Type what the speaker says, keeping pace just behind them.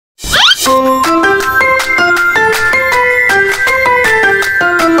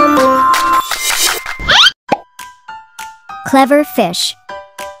Clever fish.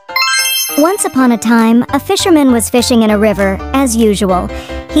 Once upon a time, a fisherman was fishing in a river, as usual.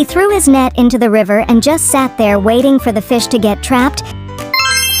 He threw his net into the river and just sat there waiting for the fish to get trapped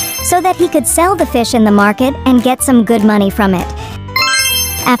so that he could sell the fish in the market and get some good money from it.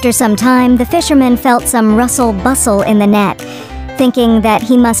 After some time, the fisherman felt some rustle-bustle in the net. Thinking that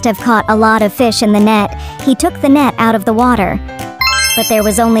he must have caught a lot of fish in the net, he took the net out of the water. But there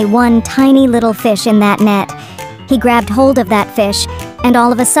was only one tiny little fish in that net. He grabbed hold of that fish, and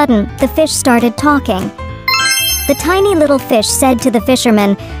all of a sudden, the fish started talking. The tiny little fish said to the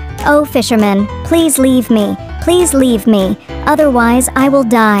fisherman, "Oh, fisherman, please leave me. Please leave me. Otherwise, I will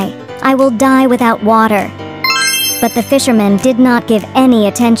die. I will die without water." But the fisherman did not give any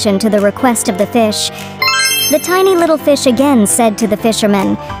attention to the request of the fish. The tiny little fish again said to the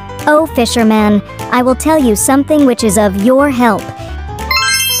fisherman, "Oh, fisherman, I will tell you something which is of your help.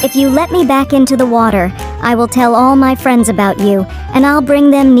 If you let me back into the water, I will tell all my friends about you, and I'll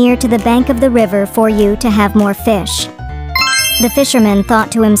bring them near to the bank of the river for you to have more fish." The fisherman thought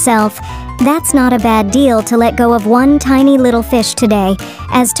to himself, "That's not a bad deal to let go of one tiny little fish today,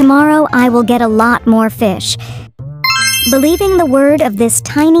 as tomorrow I will get a lot more fish." Believing the word of this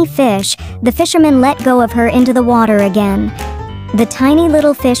tiny fish, the fisherman let go of her into the water again. The tiny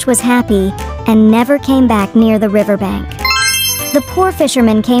little fish was happy and never came back near the riverbank. The poor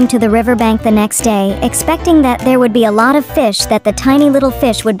fisherman came to the riverbank the next day, expecting that there would be a lot of fish that the tiny little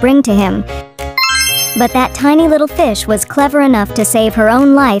fish would bring to him. But that tiny little fish was clever enough to save her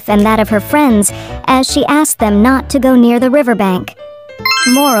own life and that of her friends, as she asked them not to go near the riverbank.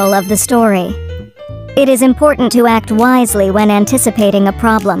 Moral of the story: it is important to act wisely when anticipating a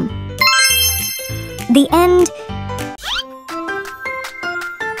problem. The end.